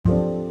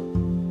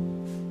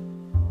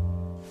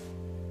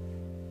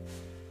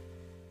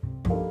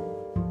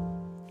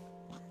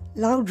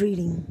Loud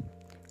reading.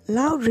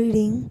 Loud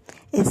reading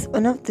is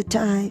one of the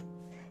type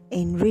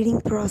in reading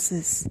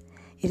process.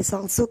 It is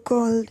also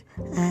called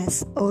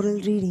as oral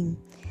reading.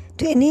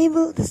 To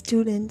enable the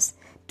students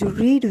to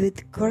read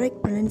with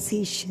correct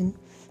pronunciation,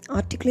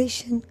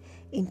 articulation,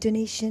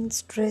 intonation,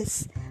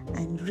 stress,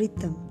 and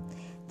rhythm,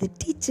 the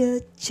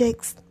teacher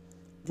checks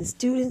the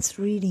students'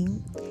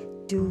 reading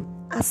to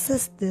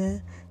assess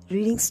the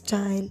reading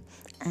style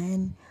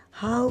and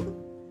how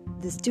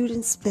the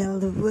students spell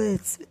the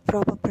words with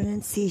proper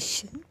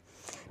pronunciation,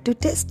 to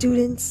test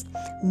students'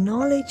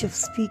 knowledge of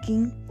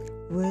speaking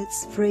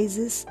words,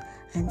 phrases,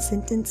 and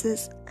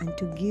sentences, and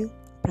to give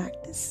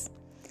practice.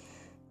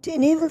 To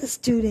enable the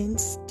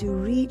students to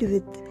read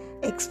with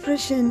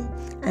expression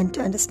and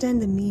to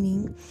understand the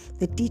meaning,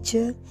 the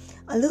teacher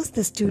allows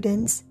the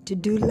students to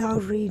do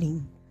loud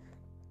reading.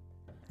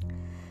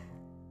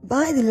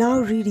 By the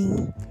loud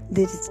reading,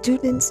 the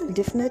students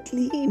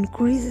definitely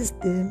increases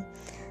the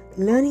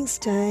learning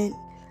style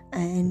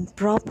and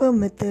proper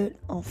method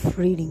of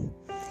reading.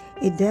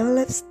 It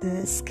develops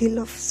the skill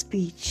of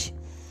speech.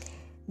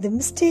 The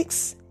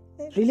mistakes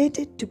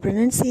related to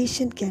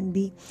pronunciation can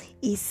be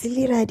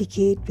easily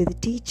eradicated by the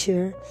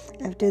teacher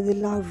after the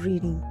loud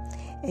reading.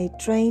 It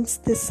trains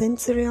the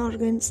sensory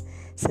organs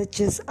such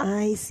as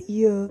eyes,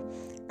 ear,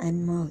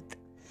 and mouth.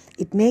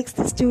 It makes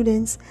the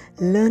students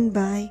learn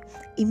by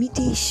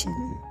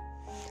imitation.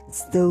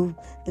 So,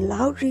 the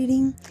loud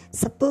reading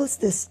supports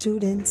the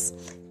students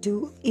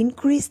to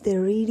increase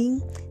their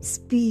reading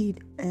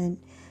speed and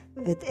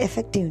with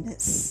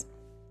effectiveness.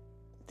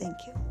 Thank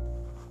you.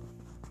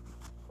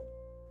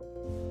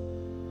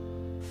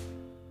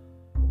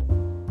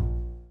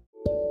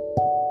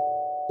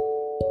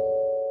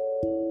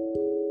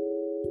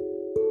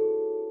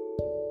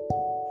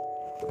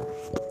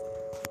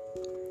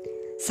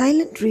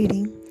 Silent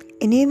reading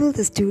enables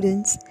the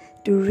students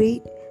to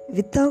read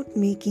without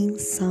making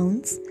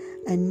sounds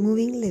and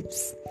moving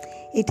lips.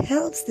 It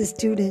helps the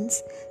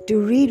students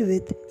to read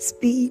with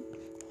speed,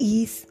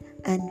 ease,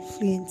 and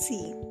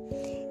fluency.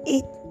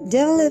 It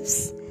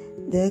develops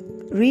the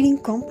reading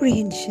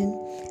comprehension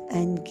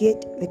and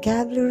get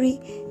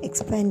vocabulary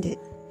expanded.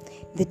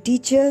 The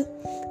teacher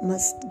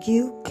must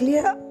give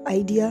clear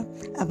idea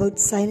about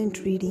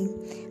silent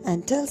reading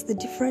and tells the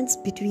difference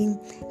between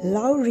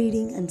loud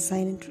reading and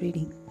silent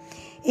reading.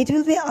 It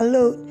will be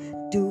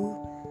allowed to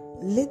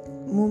lip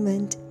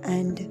movement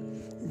and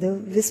the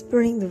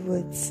whispering the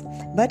words.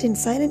 But in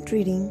silent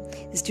reading,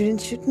 the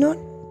students should not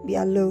be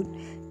allowed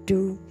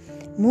to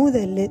move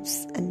their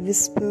lips and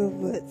whisper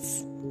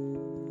words.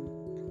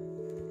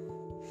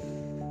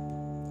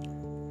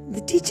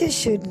 The teacher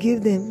should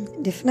give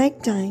them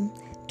definite time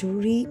to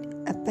read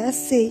a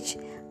passage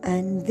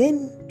and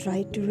then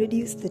try to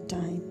reduce the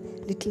time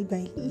little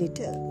by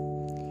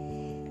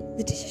little.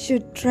 The teacher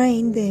should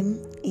train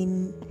them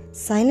in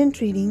silent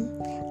reading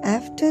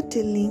after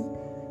telling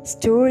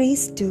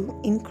stories to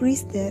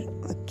increase their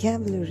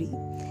vocabulary.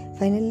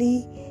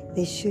 Finally,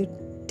 they should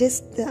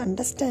test the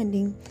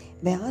understanding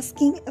by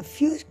asking a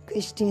few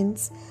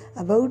questions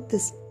about the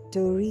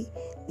story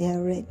they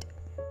have read.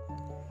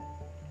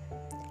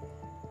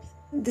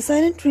 The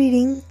silent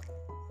reading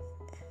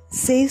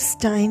saves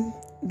time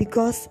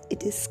because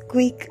it is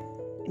quick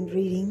in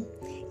reading.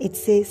 It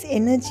saves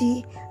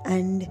energy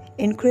and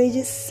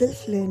encourages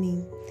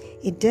self-learning.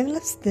 It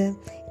develops the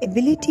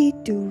ability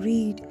to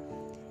read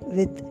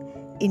with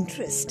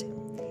interest.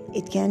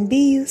 It can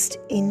be used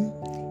in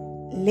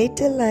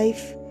later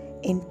life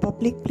in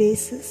public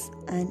places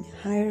and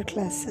higher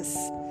classes.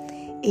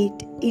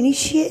 It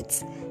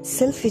initiates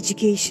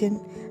self-education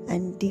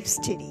and deep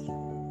study.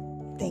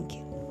 Thank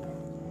you.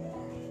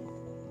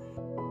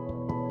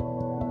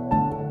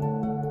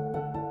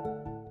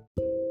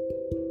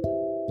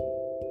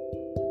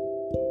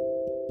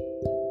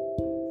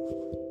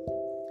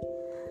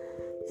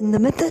 In the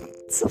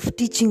methods of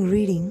teaching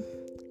reading,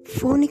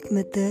 phonic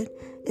method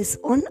is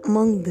one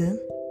among the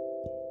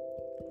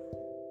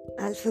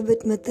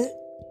alphabet method,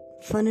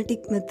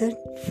 phonetic method,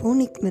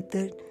 phonic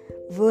method,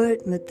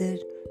 word method,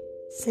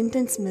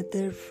 sentence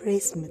method,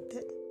 phrase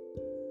method.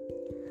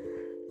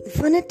 The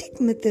phonetic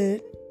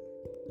method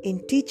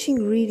in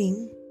teaching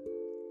reading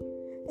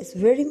is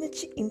very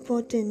much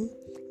important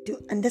to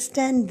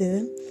understand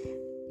the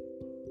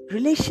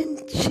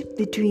relationship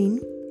between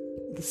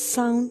the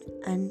sound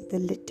and the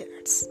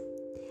letters.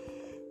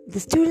 The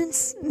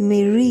students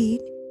may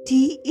read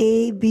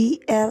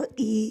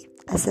T-A-B-L-E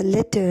as a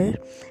letter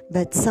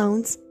but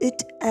sounds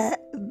it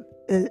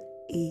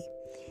A-B-L-E.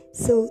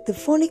 So the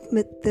phonic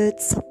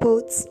method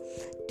supports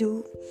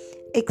to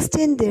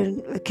extend their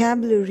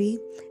vocabulary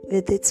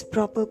with its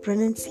proper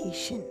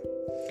pronunciation.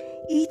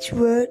 Each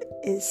word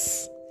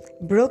is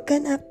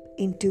broken up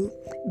into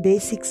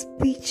basic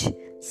speech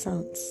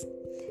sounds.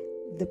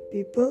 The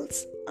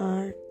pupils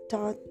are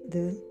taught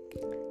the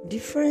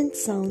different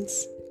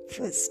sounds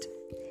first.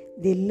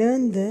 They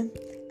learn the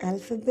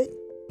alphabet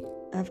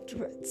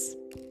afterwards.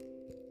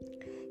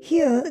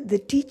 Here, the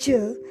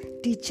teacher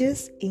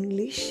teaches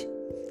English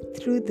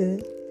through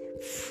the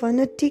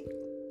phonetic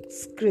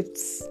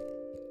scripts.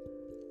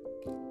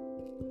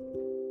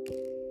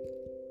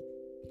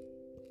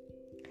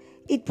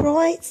 It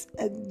provides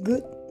a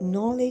good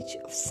knowledge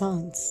of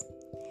sounds.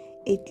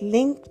 It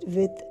linked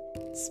with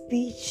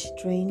speech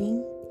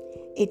training.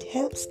 It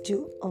helps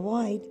to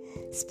avoid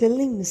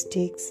spelling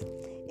mistakes.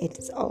 It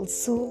is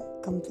also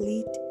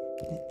complete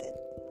method.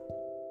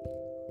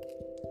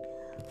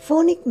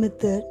 Phonic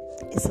method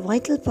is a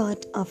vital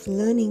part of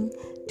learning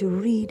to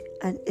read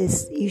and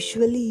is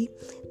usually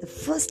the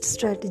first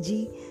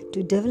strategy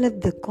to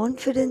develop the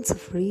confidence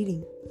of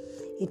reading.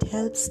 It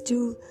helps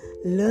to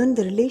learn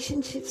the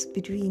relationships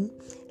between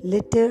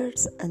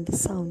letters and the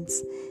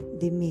sounds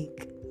they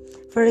make.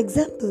 For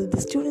example, the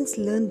students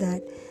learn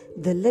that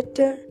the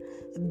letter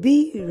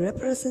B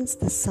represents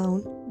the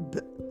sound B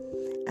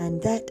and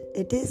that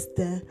it is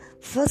the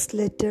first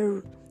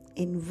letter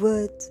in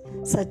words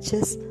such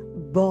as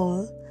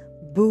ball,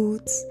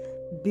 boots,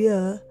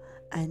 beer,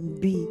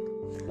 and bee.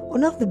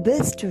 One of the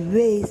best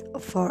ways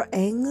for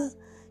younger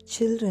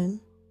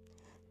children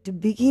to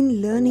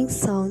begin learning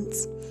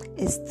sounds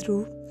is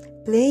through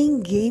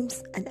playing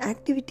games and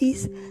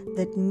activities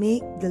that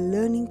make the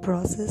learning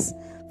process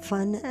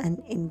fun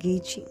and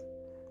engaging.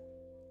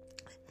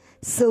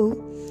 So,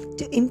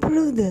 to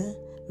improve the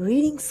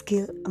reading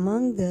skill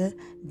among the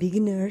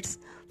beginners,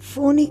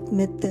 phonic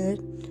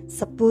method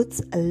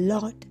supports a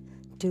lot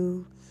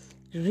to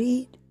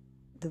read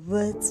the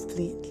words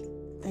fluently.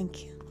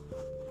 Thank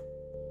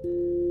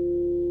you.